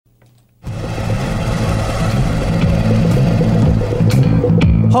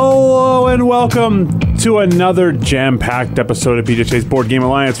Hello and welcome to another jam-packed episode of BGA's Board Game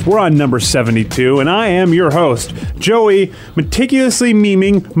Alliance. We're on number 72, and I am your host, Joey, meticulously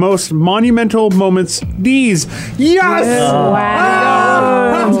memeing most monumental moments these. Yes!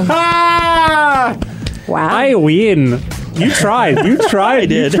 Wow. Wow. I win. You tried. You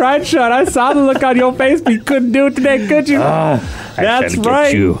tried. You tried, Sean. I saw the look on your face, but you couldn't do it today, could you? That's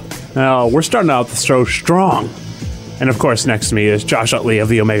right. Oh, we're starting out the show strong. And of course, next to me is Josh Utley of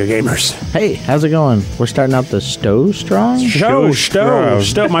the Omega Gamers. Hey, how's it going? We're starting out the stove strong? Stove.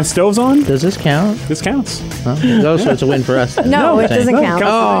 My stove's on? Does this count? This counts. Oh, so it's a win for us. No, it doesn't count.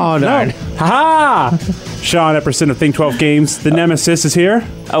 Oh, darn. Ha-ha! Sean Epperson of Think 12 Games. The Nemesis is here.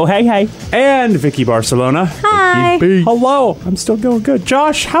 Oh, hey. And Vicky Barcelona. Hi. Hello. I'm still doing good.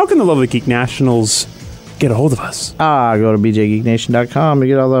 Josh, how can the Lovely Geek Nationals get a hold of us? Go to bjgeeknation.com to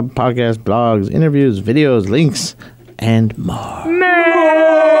get all the podcasts, blogs, interviews, videos, links, and more.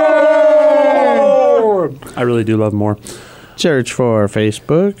 I really do love more. Search for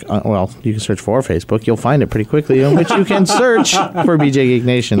Facebook. You can search for Facebook. You'll find it pretty quickly, on which you can search for BJ Geek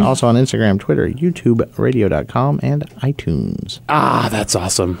Nation. Also on Instagram, Twitter, YouTube, radio.com, and iTunes. That's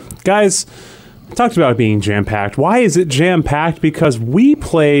awesome. Guys, I talked about it being jam-packed. Why is it jam-packed? Because we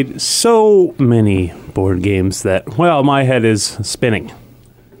played so many board games that, well, my head is spinning.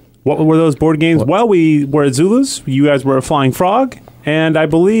 What were those board games? Well, we were at Zulu's. You guys were at Flying Frog, and I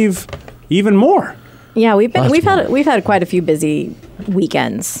believe even more. Yeah, we've had quite a few busy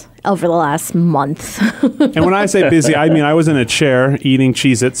weekends over the last month. And when I say busy, I mean I was in a chair eating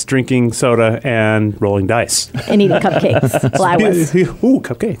Cheez-Its, drinking soda, and rolling dice. And eating cupcakes. Well, I was. Ooh,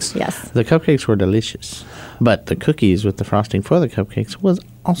 cupcakes. Yes. The cupcakes were delicious, but the cookies with the frosting for the cupcakes was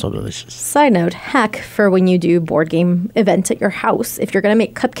also delicious. Side note, hack for when you do board game events at your house. If you're going to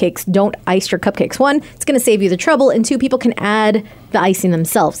make cupcakes, don't ice your cupcakes. One, it's going to save you the trouble, and two, people can add the icing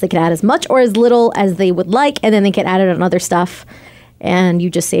themselves. They can add as much or as little as they would like, and then they can add it on other stuff, and you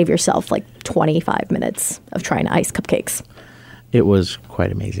just save yourself like 25 minutes of trying to ice cupcakes. It was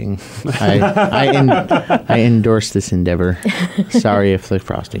quite amazing. I endorse this endeavor. Sorry if the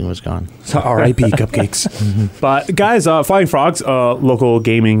frosting was gone. So, R.I.P. cupcakes. But guys, Flying Frogs, a local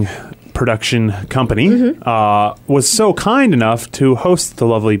gaming production company, was so kind enough to host the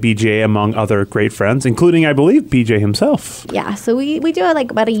lovely BGA among other great friends, including, I believe, BJ himself. Yeah, so we do it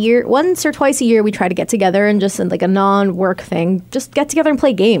like about a year, once or twice a year. We try to get together and just in like a non-work thing, just get together and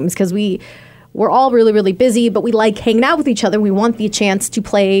play games because we're all really, really busy, but we like hanging out with each other. We want the chance to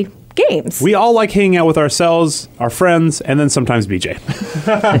play games. We all like hanging out with ourselves, our friends, and then sometimes BJ.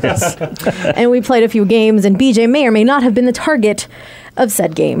 And we played a few games, and BJ may or may not have been the target of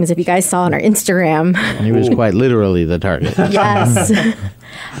said games, if you guys saw on our Instagram. And he was quite literally the target. Yes.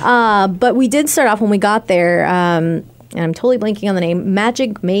 But we did start off when we got there, and I'm totally blanking on the name,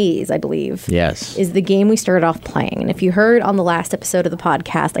 Magic Maze, I believe. Yes. Is the game we started off playing. And if you heard on the last episode of the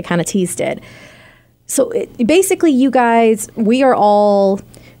podcast, I kind of teased it. So basically, you guys, we are all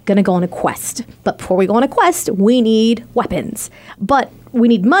going to go on a quest. But before we go on a quest, we need weapons. But we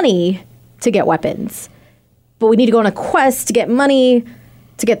need money to get weapons. But we need to go on a quest to get money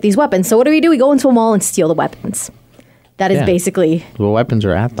to get these weapons. So what do? We go into a mall and steal the weapons. That is basically... The weapons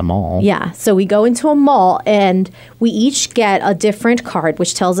are at the mall. Yeah. So we go into a mall and we each get a different card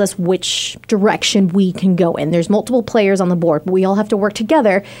which tells us which direction we can go in. There's multiple players on the board, but we all have to work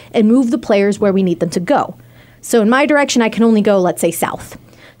together and move the players where we need them to go. So in my direction, I can only go, let's say, south.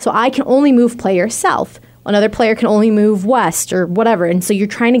 So I can only move player south. Another player can only move west or whatever. And so you're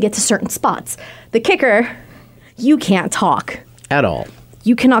trying to get to certain spots. The kicker, you can't talk. At all.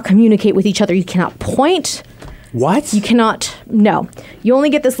 You cannot communicate with each other. You cannot point. What? You cannot. No. You only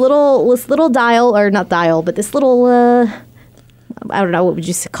get this little dial, or not dial, but this little, I don't know, what would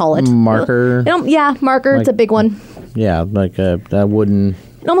you call it? Marker. Marker. It's a big one. Yeah, like a wooden...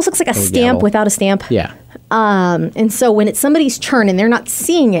 It almost looks like a stamp gavel. without a stamp. Yeah. And so when it's somebody's turn and they're not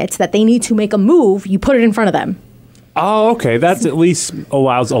seeing it, that they need to make a move, you put it in front of them. Oh, okay. That at least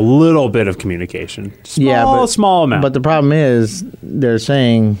allows a little bit of communication. Small amount. But the problem is, they're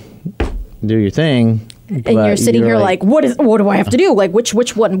saying, do your thing. And you're sitting here like, what do I have to do? Like, which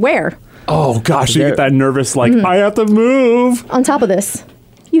one, where? Oh, gosh, you get that nervous, like, I have to move. On top of this,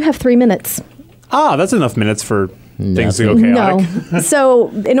 you have 3 minutes. That's enough minutes for things to go chaotic. No. So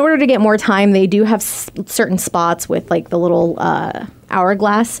in order to get more time, they do have certain spots with, like, the little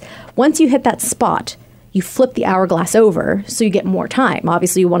hourglass. Once you hit that spot, you flip the hourglass over so you get more time.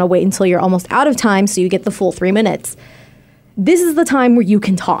 Obviously, you want to wait until you're almost out of time so you get the full 3 minutes. This is the time where you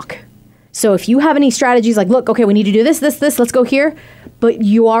can talk. So if you have any strategies like, look, okay, we need to do this, let's go here, but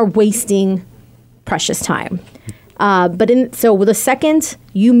you are wasting precious time. So the second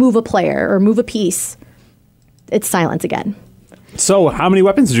you move a player or move a piece, it's silence again. So how many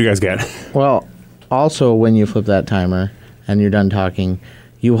weapons did you guys get? Well, also when you flip that timer and you're done talking,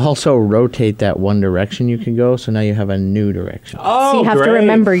 you also rotate that one direction you can go, so now you have a new direction. Oh, So you have to great.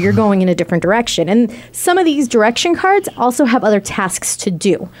 remember you're going in a different direction. And some of these direction cards also have other tasks to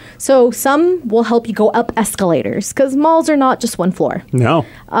do. So some will help you go up escalators, because malls are not just one floor. No,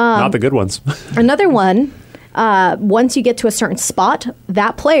 not the good ones. Another one, once you get to a certain spot,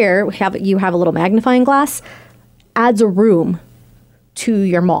 that player, you have a little magnifying glass, adds a room to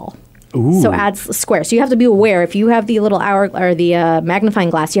your mall. Ooh. So adds a square. So you have to be aware, if you have the little hour or the magnifying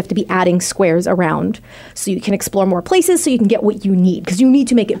glass, you have to be adding squares around so you can explore more places, so you can get what you need, because you need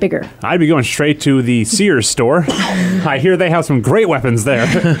to make it bigger. I'd be going straight to the Sears store. I hear they have some great weapons there.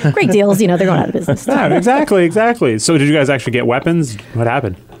 Great deals, they're going out of business. Yeah, exactly. So did you guys actually get weapons? What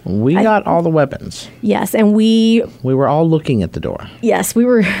happened? We got all the weapons. Yes, and we We were all looking at the door. we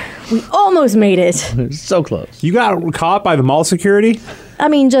almost made it. So close. You got caught by the mall security? I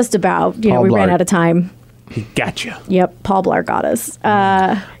mean, just about. Paul We ran Blart. out of time. He got you. Yep, Paul Blart got us.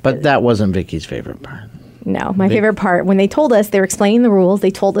 But that wasn't Vicky's favorite part. No, my favorite part, when they told us, they were explaining the rules, they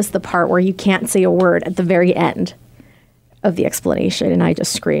told us the part where you can't say a word at the very end of the explanation, and I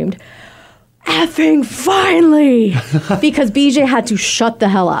just screamed, effing finally! Because BJ had to shut the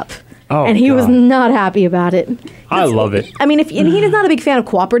hell up. Oh, and he was God. not happy about it. I love it. I mean, and he's not a big fan of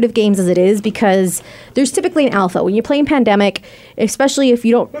cooperative games as it is, because there's typically an alpha. When you're playing Pandemic, especially if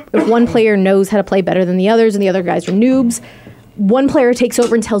one player knows how to play better than the others and the other guys are noobs, one player takes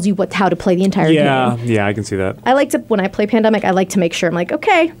over and tells you how to play the entire game. Yeah, I can see that. When I play Pandemic, I like to make sure, I'm like,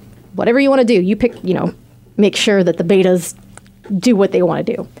 okay, whatever you want to do, you pick, make sure that the betas do what they want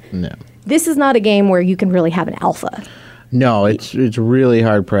to do. No. This is not a game where you can really have an alpha. No, it's really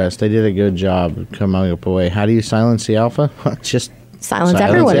hard pressed. They did a good job coming up with a way. How do you silence the alpha? Just Silence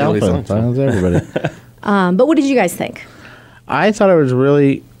everyone. the alpha. Silence everybody. But what did you guys think? I thought it was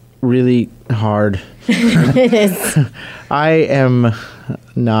really, really hard. It is. I am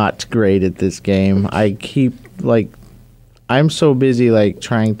not great at this game. I keep I'm so busy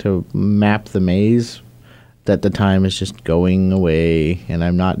trying to map the maze that the time is just going away and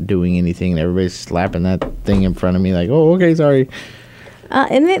I'm not doing anything and everybody's slapping that thing in front of me oh, okay, sorry.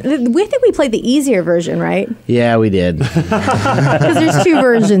 And we think we played the easier version, right? Yeah, we did. Because there's two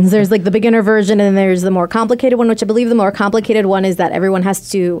versions. There's the beginner version and there's the more complicated one, which I believe the more complicated one is that everyone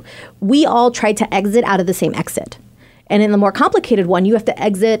has to... We all tried to exit out of the same exit. And in the more complicated one, you have to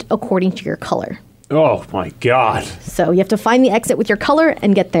exit according to your color. Oh, my God. So you have to find the exit with your color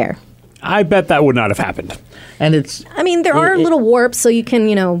and get there. I bet that would not have happened. And it's... I mean, there are little warps, so you can,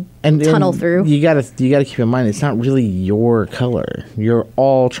 tunnel through. You gotta keep in mind, it's not really your color. You're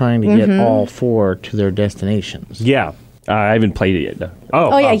all trying to get all four to their destinations. Yeah. I haven't played it yet, though.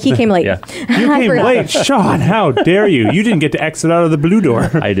 Oh, yeah, he came late. Yeah. You I came forgot. late. Sean, how dare you? You didn't get to exit out of the blue door.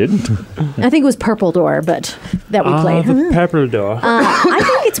 I didn't. I think it was Purple Door, but that we played. The pepper door. I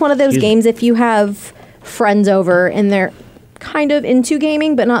think it's one of those games, if you have friends over and they're kind of into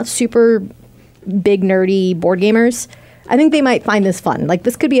gaming, but not super big nerdy board gamers, I think they might find this fun.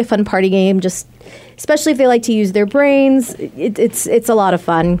 This could be a fun party game, just especially if they like to use their brains. It's a lot of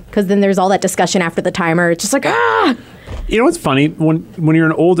fun, because then there's all that discussion after the timer. It's just You know what's funny? When you're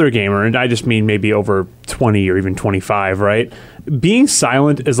an older gamer, and I just mean maybe over 20 or even 25, right? Being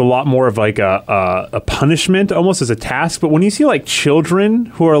silent is a lot more of a punishment, almost as a task. But when you see children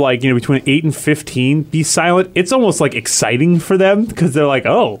who are between 8 and 15 be silent, it's almost exciting for them, because they're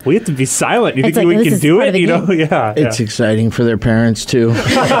oh, we have to be silent. You It's think we this can is do part it? of the game. Yeah. It's exciting for their parents, too.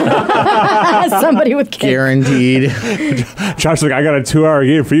 somebody with kids. Guaranteed. Josh's I got a 2-hour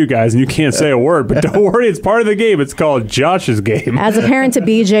game for you guys, and you can't say a word. But don't worry, it's part of the game. It's called Josh's game. As a parent to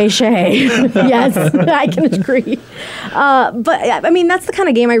BJ Shea, yes, I can agree. But I mean, that's the kind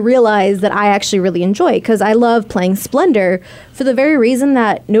of game I realize that I actually really enjoy, because I love playing Splendor for the very reason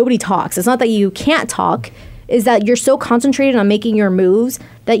that nobody talks. It's not that you can't talk, is that you're so concentrated on making your moves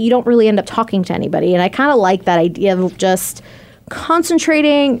that you don't really end up talking to anybody. And I kind of like that idea of just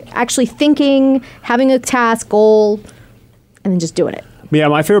concentrating, actually thinking, having a task, goal, and then just doing it. Yeah,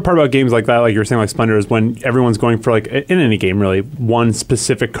 my favorite part about games like that, like you were saying, Splendor, is when everyone's going for, in any game, really, one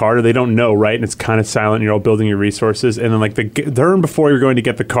specific card, or they don't know, right? And it's kind of silent, and you're all building your resources. And then, the turn before you're going to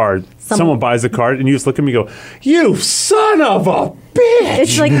get the card, someone buys the card, and you just look at me and go, you son of a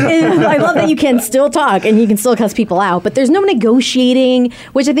bitch! It's I love that you can still talk, and you can still cuss people out, but there's no negotiating,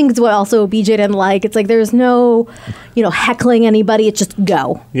 which I think is what also BJ didn't like. It's there's no, heckling anybody. It's just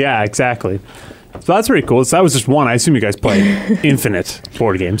go. Yeah, exactly. So that's pretty cool. So that was just one. I assume you guys play infinite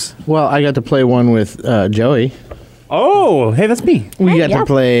board games. Well, I got to play one with Joey. Oh, hey, that's me. We got yeah. to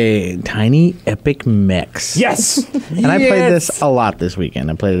play Tiny Epic Mechs. Yes. And I played this a lot this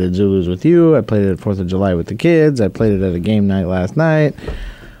weekend. I played it at Zulu's with you. I played it at 4th of July with the kids. I played it at a game night last night.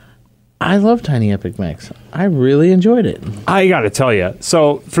 I love Tiny Epic Mechs. I really enjoyed it. I got to tell you.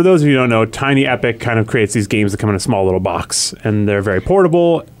 So, for those of you who don't know, Tiny Epic kind of creates these games that come in a small little box, and they're very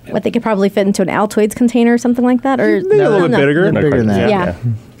portable. What, they could probably fit into an Altoids container or something like that? Or Maybe a little bit bigger. Bigger than that. Yeah.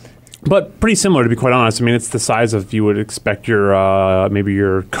 But pretty similar, to be quite honest. I mean, it's the size of you would expect your maybe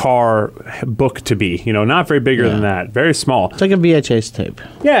your car book to be. You know, not very bigger than that. Very small. It's like a VHS tape.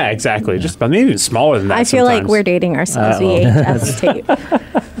 Yeah, exactly. Just about maybe even smaller than that. I feel like sometimes. we're dating ourselves. VHS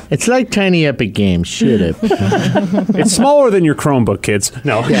tape. It's like Tiny Epic Games. Shut up. It's smaller than your Chromebook, kids.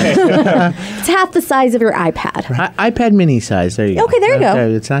 No. It's half the size of your iPad. iPad mini size. There you go. Okay, there you go.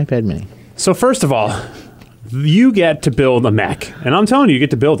 It's an iPad mini. So first of all, you get to build a mech. And I'm telling you, you get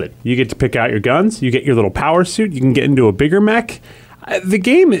to build it. You get to pick out your guns. You get your little power suit. You can get into a bigger mech. The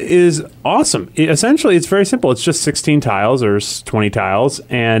game is awesome. Essentially, it's very simple. It's just 16 tiles or 20 tiles,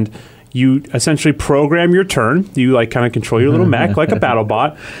 and you essentially program your turn. You like kind of control your little mech like a battle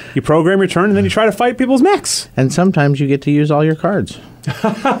bot. You program your turn, and then you try to fight people's mechs. And sometimes you get to use all your cards.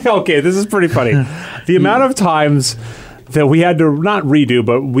 Okay, this is pretty funny. The amount of times that we had to not redo,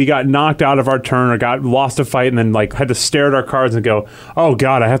 but we got knocked out of our turn or got lost a fight and then like had to stare at our cards and go, oh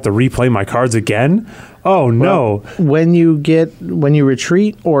God, I have to replay my cards again? Oh no. When you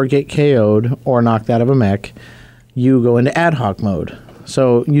retreat or get KO'd or knocked out of a mech, you go into ad hoc mode.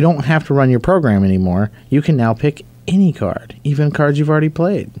 So you don't have to run your program anymore. You can now pick any card, even cards you've already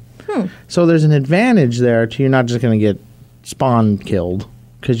played. So there's an advantage there to you're not just going to get spawn killed,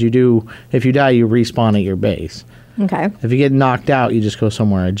 because if you die, you respawn at your base. Okay. If you get knocked out, you just go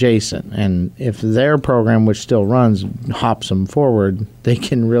somewhere adjacent. And if their program, which still runs, hops them forward, they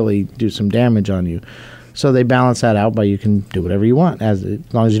can really do some damage on you. So they balance that out by you can do whatever you want, as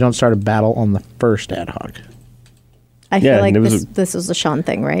long as you don't start a battle on the first ad hoc. I feel like and it this was a Sean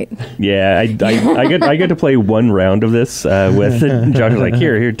thing, right? Yeah, I get to play one round of this with Josh was like,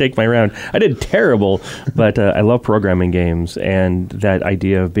 here, take my round. I did terrible, but I love programming games, and that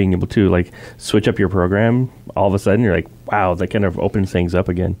idea of being able to like switch up your program, all of a sudden you're like, wow, that kind of opens things up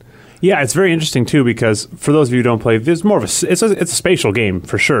again. Yeah, it's very interesting too, because for those of you who don't play, there's more of it's a spatial game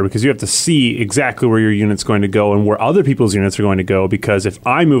for sure, because you have to see exactly where your unit's going to go and where other people's units are going to go, because if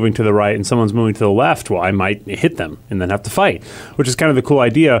I'm moving to the right and someone's moving to the left, well, I might hit them and then have to fight, which is kind of the cool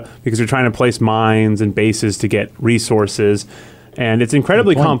idea, because you're trying to place mines and bases to get resources, and it's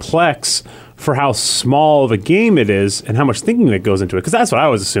incredibly complex for how small of a game it is and how much thinking that goes into it. Because that's what I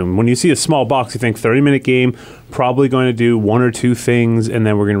always assume. When you see a small box, you think 30-minute game, probably going to do one or two things, and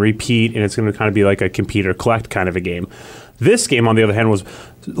then we're going to repeat, and it's going to kind of be like a compete or collect kind of a game. This game, on the other hand, was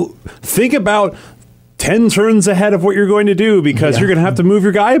think about 10 turns ahead of what you're going to do, because you're going to have to move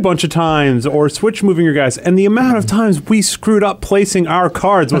your guy a bunch of times or switch moving your guys. And the amount of times we screwed up placing our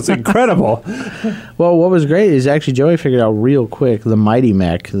cards was incredible. Well, what was great is actually Joey figured out real quick the Mighty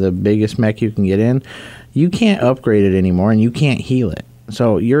Mech, the biggest mech you can get in. You can't upgrade it anymore, and you can't heal it.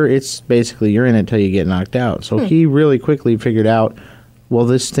 So it's basically you're in it till you get knocked out. So he really quickly figured out, well,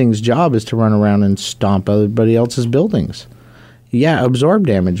 this thing's job is to run around and stomp everybody else's buildings. Yeah, absorb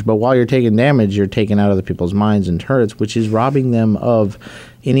damage, but while you're taking damage, you're taking out other people's mines and turrets, which is robbing them of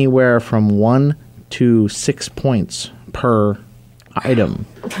anywhere from 1 to 6 points per item.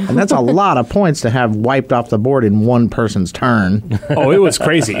 And that's a lot of points to have wiped off the board in one person's turn. Oh, it was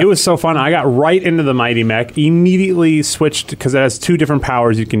crazy. It was so fun. I got right into the Mighty Mech, immediately switched, because it has two different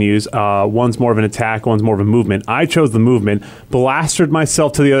powers you can use. One's more of an attack, one's more of a movement. I chose the movement, blasted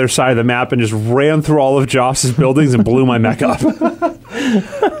myself to the other side of the map, and just ran through all of Josh's buildings and blew my mech up.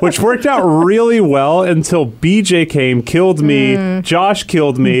 Which worked out really well until BJ came, killed me, Josh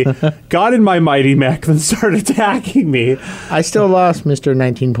killed me, got in my Mighty Mech, then started attacking me. I still lost Mr.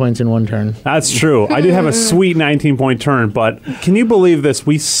 19 points in one turn. That's true. I did have a sweet 19-point turn, but can you believe this?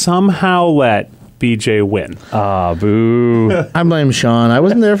 We somehow let BJ win. Ah, boo. I blame Sean. I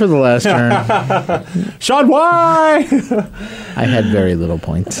wasn't there for the last turn. Sean, why? I had very little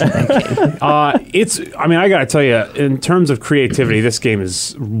points. I got to tell you, in terms of creativity, this game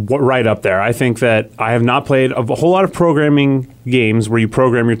is right up there. I think that I have not played a whole lot of programming games where you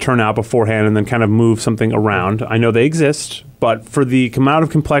program your turn out beforehand and then kind of move something around. I know they exist, but for the amount of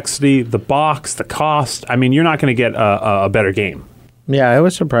complexity, the box, the cost, I mean, you're not going to get a better game. Yeah, it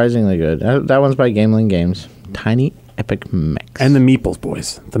was surprisingly good. That one's by Gameling Games. Tiny Epic Mechs. And the Meeples,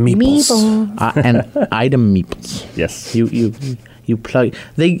 boys. The Meeples. And item Meeples. Yes. You You plug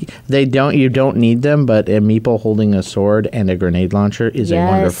they don't you don't need them, but a meeple holding a sword and a grenade launcher is a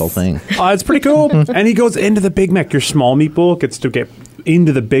wonderful thing. It's pretty cool. And he goes into the Big Mac. Your small meeple gets to get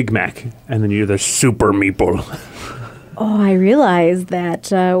into the Big Mac, and then you're the super meeple. Oh, I realized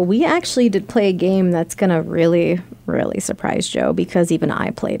that we actually did play a game that's going to really, really surprise Joe because even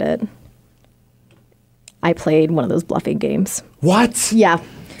I played it. I played one of those bluffing games. What? Yeah.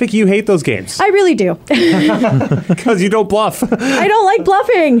 Vicky, you hate those games. I really do. Because you don't bluff. I don't like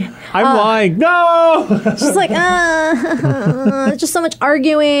bluffing. I'm lying. No! Just like, just so much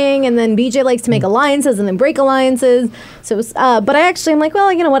arguing, and then BJ likes to make alliances and then break alliances. So, but I'm like,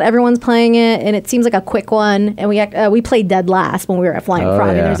 well, you know what? Everyone's playing it, and it seems like a quick one. And we played dead last when we were at Flying Frog,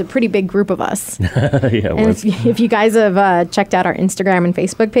 and there's a pretty big group of us. Yeah, and if you guys have checked out our Instagram and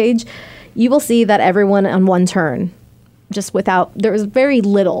Facebook page, you will see that everyone on one turn, there was very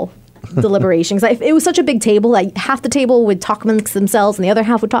little deliberation. Because it was such a big table, like half the table would talk amongst themselves and the other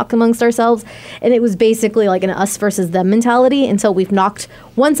half would talk amongst ourselves. And it was basically like an us versus them mentality until we've knocked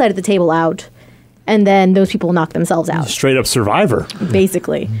one side of the table out. And then those people knock themselves out. Straight up Survivor.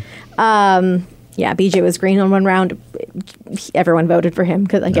 Basically. Yeah, BJ was green on one round. Everyone voted for him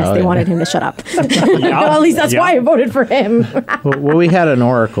because I guess they wanted him to shut up. Well, at least that's why I voted for him. Well, we had an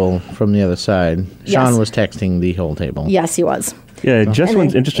oracle from the other side. Sean Yes. was texting the whole table. Yes, he was. Yeah, just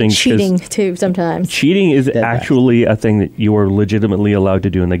one's interesting. 'cause Cheating too sometimes. Cheating is actually a thing that you are legitimately allowed to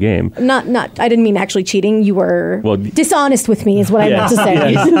do in the game. Not. I didn't mean actually cheating. You were Well, dishonest with me, is what I meant to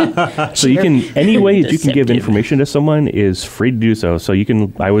say. So you can any way that you can give information to someone is free to do so. So you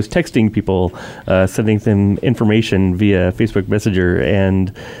can. I was texting people, sending them information via Facebook Messenger,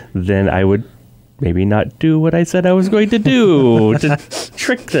 and then I would maybe not do what I said I was going to do to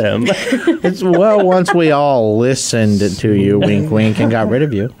trick them. Once we all listened to you, wink, wink, and got rid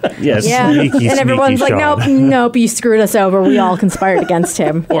of you. Yes. Yeah, Sneaky, and everyone's sneaky like, Sean. nope, you screwed us over. We all conspired against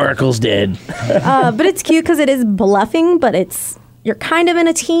him. Oracle's dead. But it's cute because it is bluffing, but you're kind of in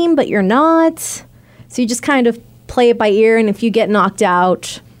a team, but you're not. So you just kind of play it by ear, and if you get knocked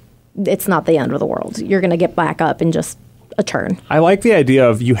out, it's not the end of the world. You're going to get back up in just a turn. I like the idea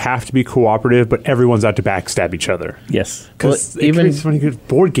of you have to be cooperative, but everyone's out to backstab each other. Yes. Because Well, it even- creates so many good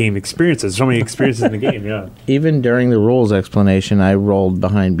board game experiences. So many experiences in the game, yeah. Even during the rules explanation, I rolled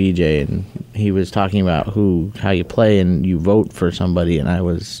behind BJ, and he was talking about how you play and you vote for somebody, and I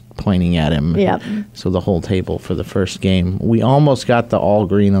was pointing at him. Yep. So the whole table for the first game. We almost got the all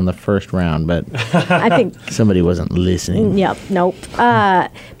green on the first round, but I think somebody wasn't listening. Yep. Nope.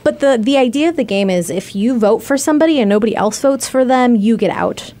 But the idea of the game is if you vote for somebody and nobody else votes for them, you get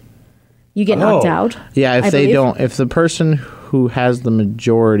out. You get knocked out. Yeah, if I they believe. don't, if the person who has the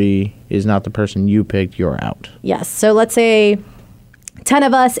majority is not the person you picked, you're out. Yes. So let's say 10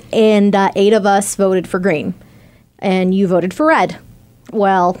 of us and 8 of us voted for green, and you voted for red.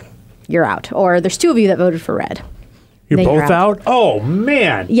 Well, you're out. Or there's 2 of you that voted for red. You're Then both out? Oh,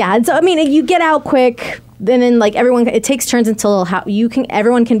 man. Yeah, and so I mean, you get out quick, and then like everyone, it takes turns until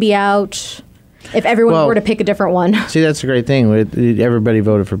everyone can be out. If everyone were to pick a different one, See, that's a great thing. Everybody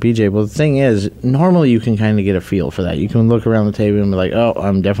voted for BJ. Well, the thing is, normally you can kind of get a feel for that. You can look around the table and be like, oh,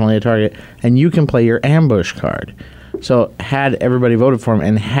 I'm definitely a target. And you can play your ambush card. So had everybody voted for him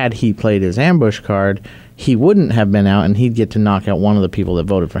and had he played his ambush card, he wouldn't have been out and he'd get to knock out one of the people that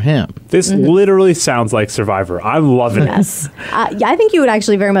voted for him. This literally sounds like Survivor. I'm loving it. yes, yeah, I think you would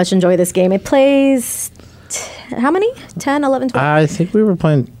actually very much enjoy this game. It plays how many? 10, 11, 12? I think we were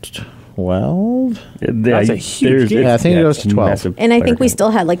playing 12. That's a huge game. Yeah, I think it goes to 12. And I think we still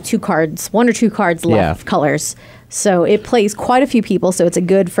had like 1 or 2 cards left, Yeah. colors. So it plays quite a few people. So it's a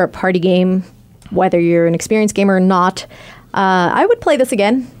good for a party game, whether you're an experienced gamer or not. I would play this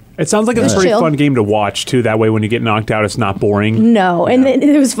again. It sounds like it's a pretty chill. fun game to watch, too. That way, when you get knocked out, it's not boring. No, and then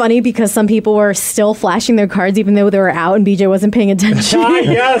it was funny because some people were still flashing their cards even though they were out, and BJ wasn't paying attention.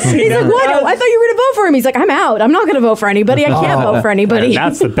 Yes, he He's like, never "What? does. I thought you were going to vote for him." He's like, "I'm out. I'm not going to vote for anybody. I can't vote for anybody." And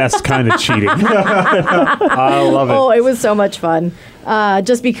that's the best kind of cheating. I love it. Oh, it was so much fun,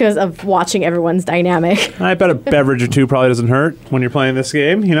 just because of watching everyone's dynamic. I bet a beverage or 2 probably doesn't hurt when you're playing this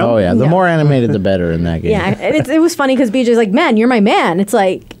game, you know? Oh, yeah. The Yeah. more animated, the better in that game. Yeah, and it was funny because BJ's like, "Man, you're my man." It's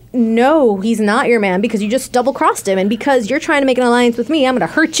like, no, he's not your man because you just double crossed him, and because you're trying to make an alliance with me, I'm going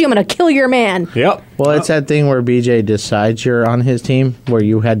to hurt you. I'm going to kill your man. Yep. Well, it's that thing where BJ decides you're on his team, where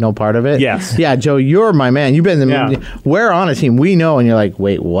you had no part of it. Yes. Yeah, Joe, you're my man. You've been we're on a team. We know, and you're like,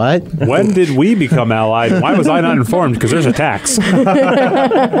 wait, what? When did we become allied? Why was I not informed? Because there's a tax.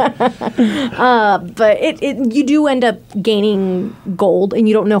 But you do end up gaining gold, and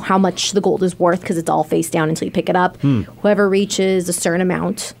you don't know how much the gold is worth because it's all face down until you pick it up. Whoever reaches a certain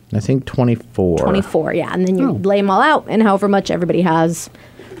amount. I think 24. 24, yeah. And then you lay them all out, and however much everybody has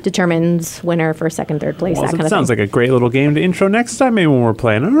determines winner for second, third place, that kind of sounds thing. like a great little game to intro next time maybe when we're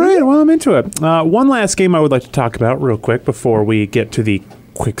playing. All right, well, I'm into it. One last game I would like to talk about real quick before we get to the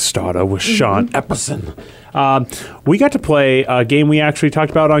quick starter with Sean Epperson. We got to play a game we actually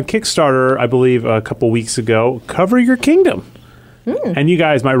talked about on Kickstarter, I believe, a couple weeks ago, Cover Your Kingdom. And you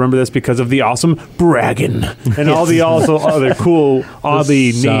guys might remember this because of the awesome Braggin and all the also other cool,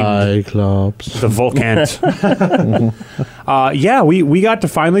 oddly named Cyclops. the Volcant. We got to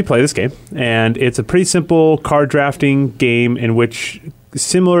finally play this game, and it's a pretty simple card drafting game in which,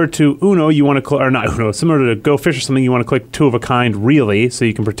 similar to Uno, you want to or not Uno, similar to Go Fish or something, you want to click two of a kind, really, so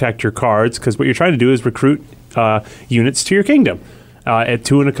you can protect your cards, because what you're trying to do is recruit units to your kingdom. At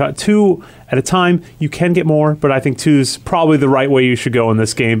two at a time, you can get more, but I think two's probably the right way you should go in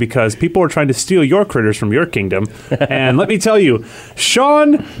this game because people are trying to steal your critters from your kingdom. And let me tell you,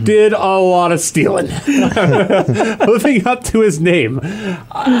 Sean did a lot of stealing, living up to his name.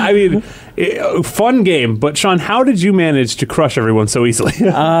 I mean, fun game, but Sean, how did you manage to crush everyone so easily?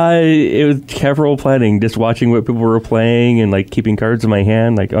 It was careful planning, just watching what people were playing and like keeping cards in my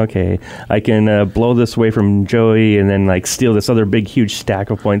hand. Like, okay, I can blow this away from Joey and then like steal this other big, huge stack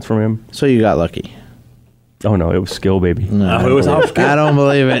of points from him. So you got lucky. Oh no, it was skill, baby. No, it was all skill. I don't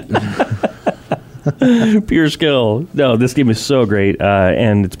believe it. Pure skill. No, this game is so great,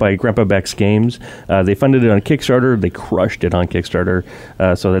 and it's by Grandpa Beck's Games. They funded it on Kickstarter. They crushed it on Kickstarter,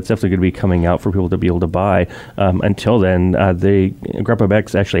 so that's definitely going to be coming out for people to be able to buy. Until then, Grandpa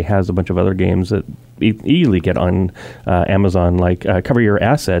Beck's actually has a bunch of other games that easily get on Amazon, like Cover Your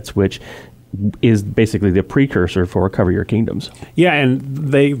Assets, which is basically the precursor for Cover Your Kingdoms. Yeah,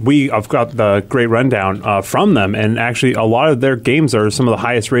 and I've got the great rundown from them, and actually a lot of their games are some of the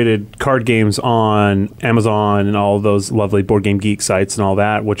highest rated card games on Amazon and all those lovely Board Game Geek sites and all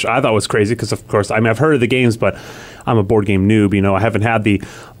that, which I thought was crazy because, of course, I've heard of the games, but I'm a board game noob. I haven't had the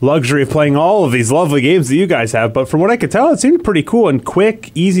luxury of playing all of these lovely games that you guys have, but from what I could tell, it seemed pretty cool and quick,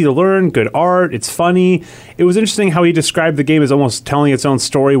 easy to learn, good art, it's funny. It was interesting how he described the game as almost telling its own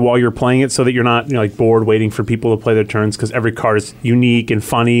story while you're playing it so that you're not like bored waiting for people to play their turns, because every card is unique and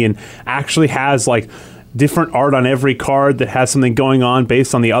funny and actually has like different art on every card that has something going on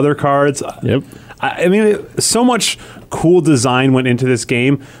based on the other cards. Yep. I mean, so much cool design went into this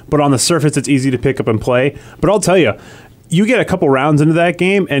game, but on the surface, it's easy to pick up and play. But I'll tell you, you get a couple rounds into that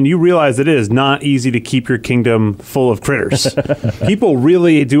game, and you realize that it is not easy to keep your kingdom full of critters. People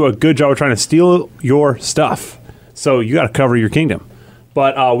really do a good job of trying to steal your stuff. So you got to cover your kingdom.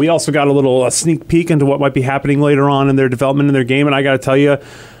 But we also got a little sneak peek into what might be happening later on in their development in their game, and I got to tell you,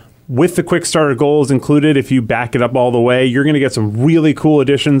 with the quick starter goals included, if you back it up all the way, you're going to get some really cool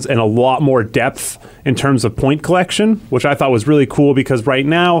additions and a lot more depth in terms of point collection, which I thought was really cool because right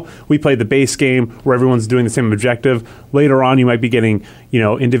now we played the base game where everyone's doing the same objective. Later on, you might be getting,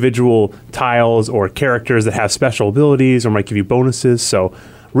 individual tiles or characters that have special abilities or might give you bonuses. So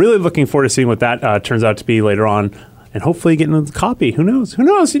really looking forward to seeing what that turns out to be later on. And hopefully getting a copy. Who knows? Quick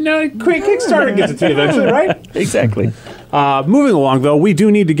Kickstarter gets it to you eventually, right? Exactly. Moving along, though, we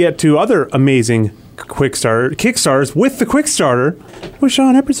do need to get to other amazing Kickstarters with the Quick Starter with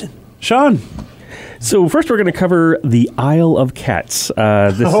Sean Epperson. Sean. So first we're going to cover the Isle of Cats.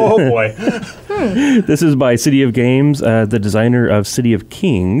 Oh, boy. This is by City of Games, the designer of City of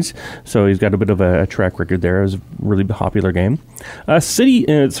Kings. So he's got a bit of a track record there. It was a really popular game.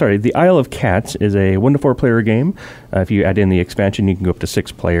 The Isle of Cats is a 1 to 4 player game. If you add in the expansion, you can go up to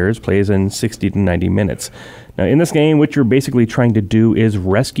 6 players. Plays in 60 to 90 minutes. Now, in this game, what you're basically trying to do is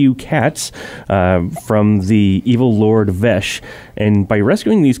rescue cats from the evil Lord Vesh. And by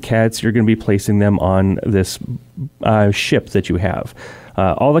rescuing these cats, you're going to be placing them on this ship that you have.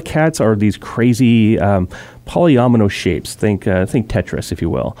 All the cats are these crazy polyomino shapes. Think Tetris, if you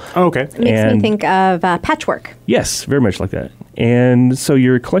will. Oh, okay. It makes me think of patchwork. Yes, very much like that. And so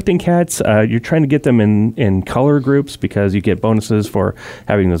you're collecting cats. You're trying to get them in color groups because you get bonuses for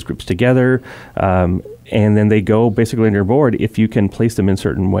having those groups together. And then they go basically on your board if you can place them in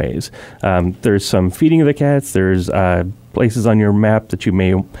certain ways. There's some feeding of the cats. There's places on your map that you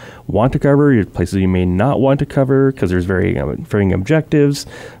may want to cover. There's places you may not want to cover because there's varying objectives.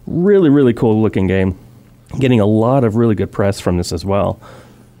 Really, really cool looking game. Getting a lot of really good press from this as well.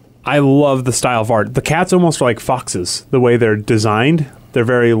 I love the style of art. The cats almost are like foxes, the way they're designed. They're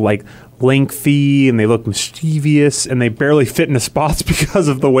very like lengthy and they look mischievous and they barely fit into spots because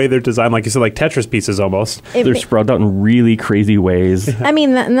of the way they're designed. Like you said, like Tetris pieces almost. They're sprawled out in really crazy ways. I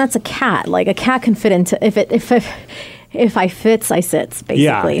mean, and that's a cat. Like a cat can fit into if I fits, I sits.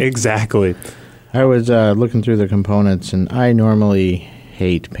 Basically. Yeah, exactly. I was looking through the components, and I normally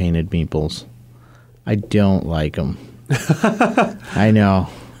hate painted meeples. I don't like them. I know.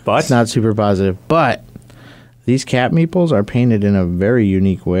 But? It's not super positive. But these cat meeples are painted in a very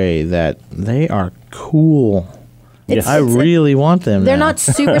unique way that they are cool. Yes. I really want them. They're now. not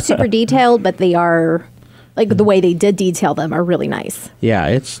super detailed, but they are, like the way they did detail them are really nice. Yeah,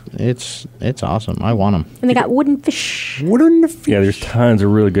 it's awesome. I want them. And they got wooden fish. Yeah, there's tons of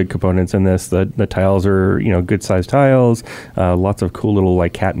really good components in this. The tiles are, good sized tiles. Lots of cool little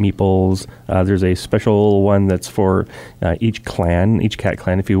like cat meeples. There's a special one that's for each cat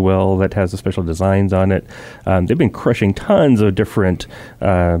clan, if you will, that has the special designs on it. They've been crushing tons of different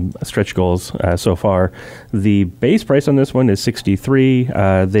stretch goals so far. The base price on this one is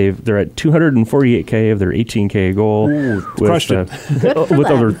 $63. They're at $248K of their $18K goal. Ooh, crushed it.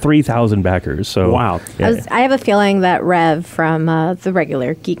 With over 3,000 backers. So wow. Yeah. I have a feeling that Rev from the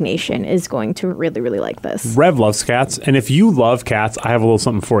regular Geek Nation is going to really, really like this. Rev loves cats, and if you love cats, I have a little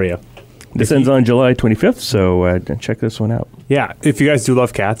something for you. This ends on July 25th, so check this one out. Yeah, if you guys do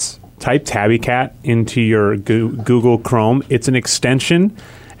love cats, type Tabby Cat into your Google Chrome. It's an extension,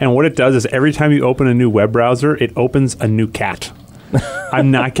 and what it does is every time you open a new web browser, it opens a new cat.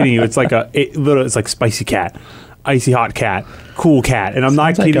 I'm not kidding you. It's like it's like spicy cat, icy hot cat, cool cat, and I'm not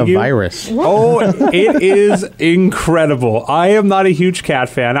It's like kidding a you. virus. Oh, it is incredible. I am not a huge cat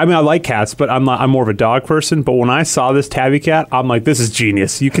fan. I mean, I like cats, but I'm more of a dog person. But when I saw this Tabby Cat, I'm like, this is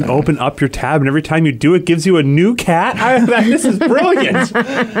genius. You can open up your tab, and every time you do it, gives you a new cat. This is brilliant.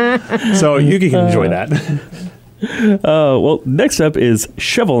 So you can enjoy that. Well, next up is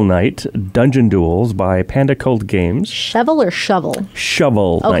Shovel Knight Dungeon Duels by Panda Cult Games. Shovel or shovel?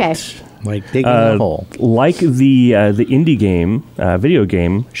 Shovel Okay. Knight. Like digging a hole. Like the indie game, video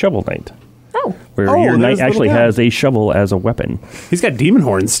game Shovel Knight, Oh. where your knight there's the actually little guy. has a shovel as a weapon. He's got demon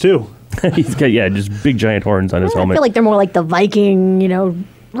horns too. He's got, just big giant horns on his I helmet. feel like they're more like the Viking,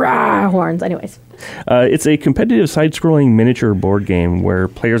 rah, horns. Anyways. It's a competitive side-scrolling miniature board game where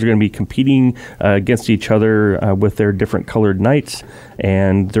players are going to be competing against each other with their different colored knights,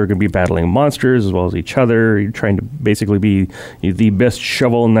 and they're going to be battling monsters as well as each other. You're trying to basically be the best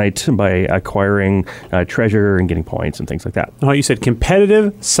shovel knight by acquiring treasure and getting points and things like that. Oh, you said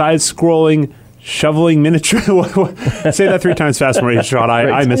competitive, side-scrolling, shoveling miniature. Say that 3 times fast, Maria Shot.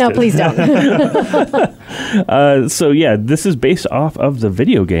 I missed No, it. please don't. This is based off of the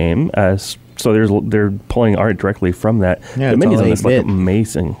video game. So they're pulling art directly from that. Yeah, the it's menus all on this look 8-bit.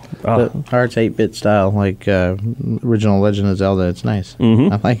 amazing. Oh, The art's 8-bit style, like original Legend of Zelda. It's nice.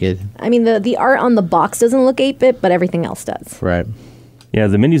 I like it. I mean, the art on the box doesn't look 8-bit, but everything else does. Right. yeah,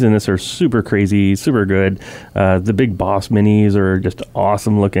 the minis in this are super crazy, super good. The big boss minis are just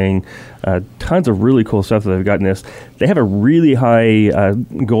awesome looking. Tons of really cool stuff that they've got in this. They have a really high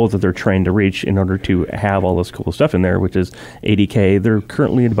goal that they're trying to reach in order to have all this cool stuff in there, which is 80K. They're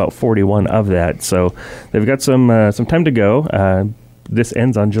currently at about 41 of that, so they've got some time to go. This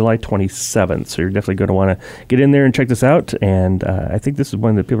ends on July 27th, so you're definitely going to want to get in there and check this out. And I think this is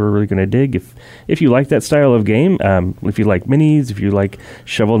one that people are really going to dig. If you like that style of game, if you like minis, if you like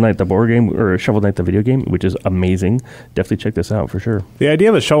Shovel Knight the board game or Shovel Knight the video game, which is amazing, definitely check this out for sure. The idea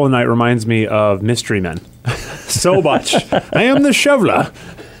of a Shovel Knight reminds me of Mystery Men. So much. I am the shoveler.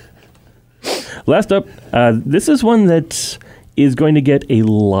 Last up, this is one that is going to get a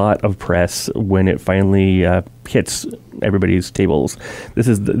lot of press when it finally hits everybody's tables. This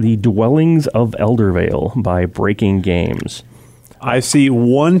is the Dwellings of Eldervale by Breaking Games. I see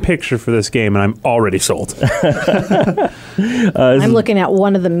one picture for this game, and I'm already sold. I'm looking at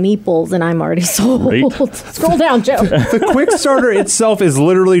one of the meeples, and I'm already sold. Right? Scroll down, Joe. The quick starter itself is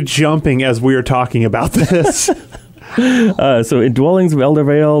literally jumping as we are talking about this. So in Dwellings of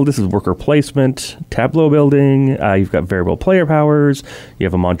Eldervale, this is worker placement, tableau building. You've got variable player powers. You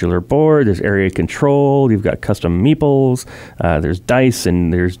have a modular board. There's area control. You've got custom meeples. There's dice,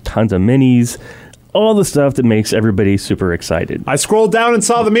 and there's tons of minis. All the stuff that makes everybody super excited. I scrolled down and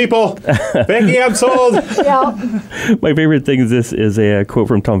saw the meeple. Becky, I'm sold. Yeah. My favorite thing is a quote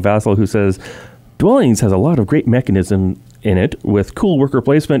from Tom Vassell who says, "Dwellings has a lot of great mechanism in it with cool worker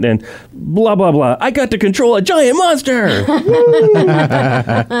placement and blah, blah, blah. I got to control a giant monster."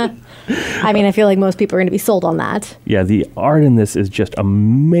 I mean, I feel like most people are going to be sold on that. Yeah, the art in this is just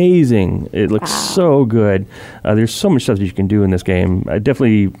amazing. It looks so good. There's so much stuff that you can do in this game.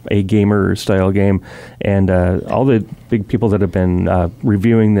 Definitely a gamer-style game. And all the big people that have been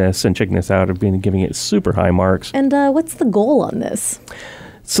reviewing this and checking this out have been giving it super high marks. And what's the goal on this?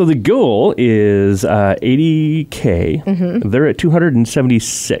 So the goal is 80K. Mm-hmm. They're at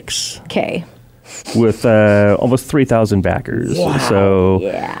 276. Okay. With almost 3,000 backers. Wow. So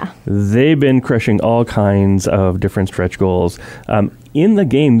yeah. they've been crushing all kinds of different stretch goals. In the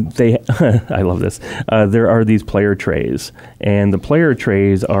game, I love this. There are these player trays, and the player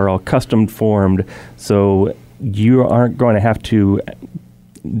trays are all custom formed, so you aren't going to have to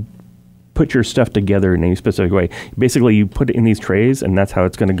put your stuff together in any specific way. Basically, you put it in these trays, and that's how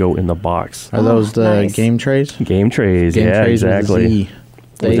it's going to go in the box. Are those the nice. game trays? Game trays, Game yeah, trays exactly.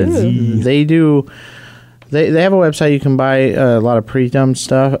 They have a website you can buy a lot of pre-done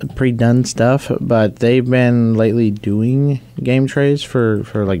stuff, but they've been lately doing game trays for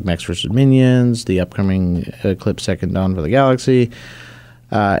like Mechs vs. Minions, the upcoming Eclipse Second Dawn for the Galaxy,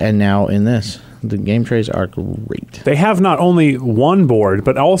 and now in this. The game trays are great. They have not only one board,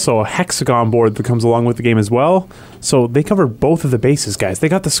 but also a hexagon board that comes along with the game as well. So they cover both of the bases, guys. They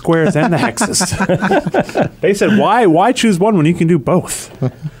got the squares and the hexes. They said, why choose one when you can do both?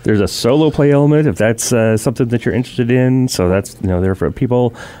 There's a solo play element if that's something that you're interested in. So that's there for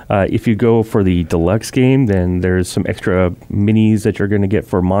people. If you go for the deluxe game, then there's some extra minis that you're going to get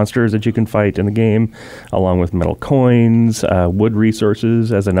for monsters that you can fight in the game, along with metal coins, wood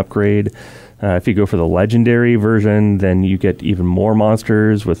resources as an upgrade. If you go for the legendary version, then you get even more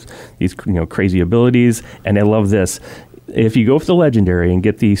monsters with these crazy abilities. And I love this. If you go for the legendary and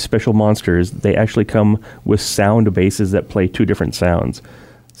get the special monsters, they actually come with sound bases that play two different sounds.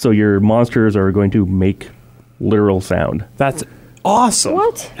 So your monsters are going to make literal sound. That's awesome.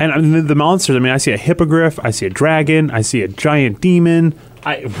 What? And I mean, the monsters, I see a hippogriff, I see a dragon, I see a giant demon.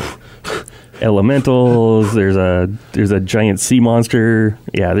 Elementals, there's a giant sea monster.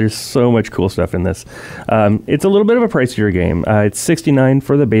 Yeah, there's so much cool stuff in this. It's a little bit of a pricier game. It's $69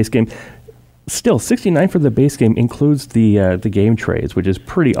 for the base game. Still, $69 for the base game includes the game trays, which is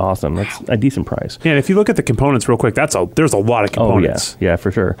pretty awesome. That's a decent price. Yeah, and if you look at the components real quick, there's a lot of components. Oh, yeah,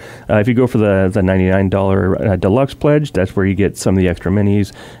 for sure. If you go for the $99 deluxe pledge, that's where you get some of the extra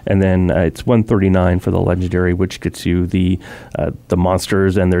minis, and then it's $139 for the legendary, which gets you the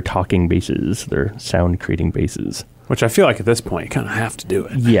monsters and their talking bases, their sound creating bases. Which I feel like at this point, you kind of have to do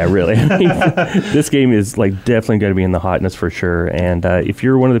it. Yeah, really. This game is definitely going to be in the hotness for sure. And if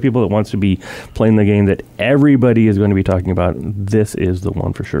you're one of the people that wants to be playing the game that everybody is going to be talking about, this is the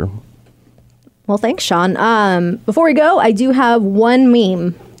one for sure. Well, thanks, Sean. Before we go, I do have one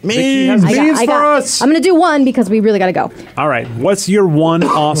meme. Vicky has memes for us. I'm going to do one because we really got to go. All right. What's your one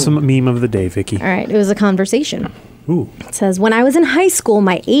awesome meme of the day, Vicky? All right. It was a conversation. Ooh. It says, when I was in high school,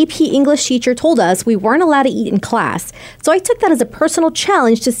 my AP English teacher told us we weren't allowed to eat in class. So I took that as a personal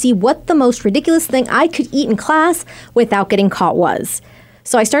challenge to see what the most ridiculous thing I could eat in class without getting caught was.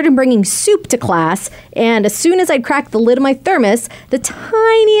 So I started bringing soup to class, and as soon as I'd crack the lid of my thermos, the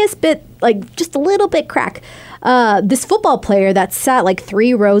tiniest bit, just a little bit crack, this football player that sat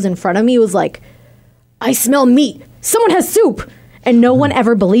 3 rows in front of me was like, "I smell meat. Someone has soup." And no one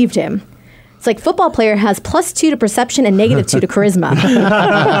ever believed him. It's like football player has +2 to perception and -2 to charisma.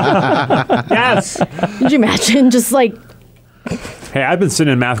 Yes. Could you imagine? Just Hey, I've been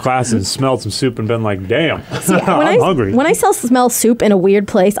sitting in math class and smelled some soup and been like, damn, I'm hungry. When I smell soup in a weird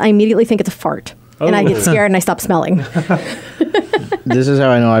place, I immediately think it's a fart. And I get scared and I stop smelling. This is how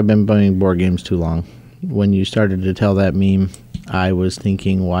I know I've been playing board games too long. When you started to tell that meme, I was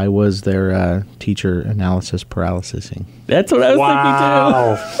thinking, why was there teacher analysis paralysising? That's what I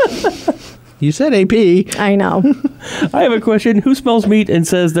was thinking too. You said AP. I know. I have a question. Who smells meat and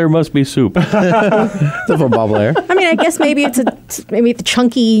says there must be soup? The football player. I mean, I guess maybe it's a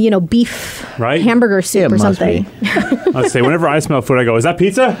chunky, beef hamburger soup or something. Let's say whenever I smell food, I go, "Is that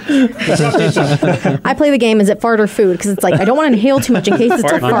pizza?" I play the game, is it fart or food? Because it's I don't want to inhale too much in case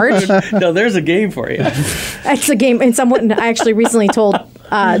it's a fart. No, there's a game for you. It's a game, and someone I actually recently told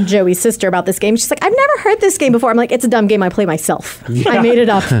Joey's sister about this game. She's like, "I've never heard this game before." I'm like, "It's a dumb game. I play myself. Yeah. I made it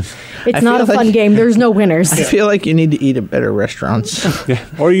up. It's not a fun game. There's no winners." I feel like you need to eat at better restaurants. Yeah.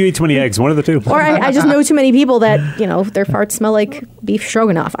 Or you eat too many eggs. One of the two. Or I just know too many people that, their farts smell like beef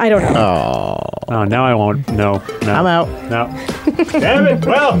stroganoff. I don't know. Oh, now I won't. No. I'm out. No. Damn it.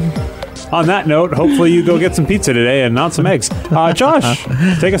 Well, on that note, hopefully you go get some pizza today and not some eggs. Josh,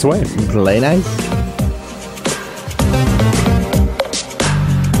 take us away. Play nice.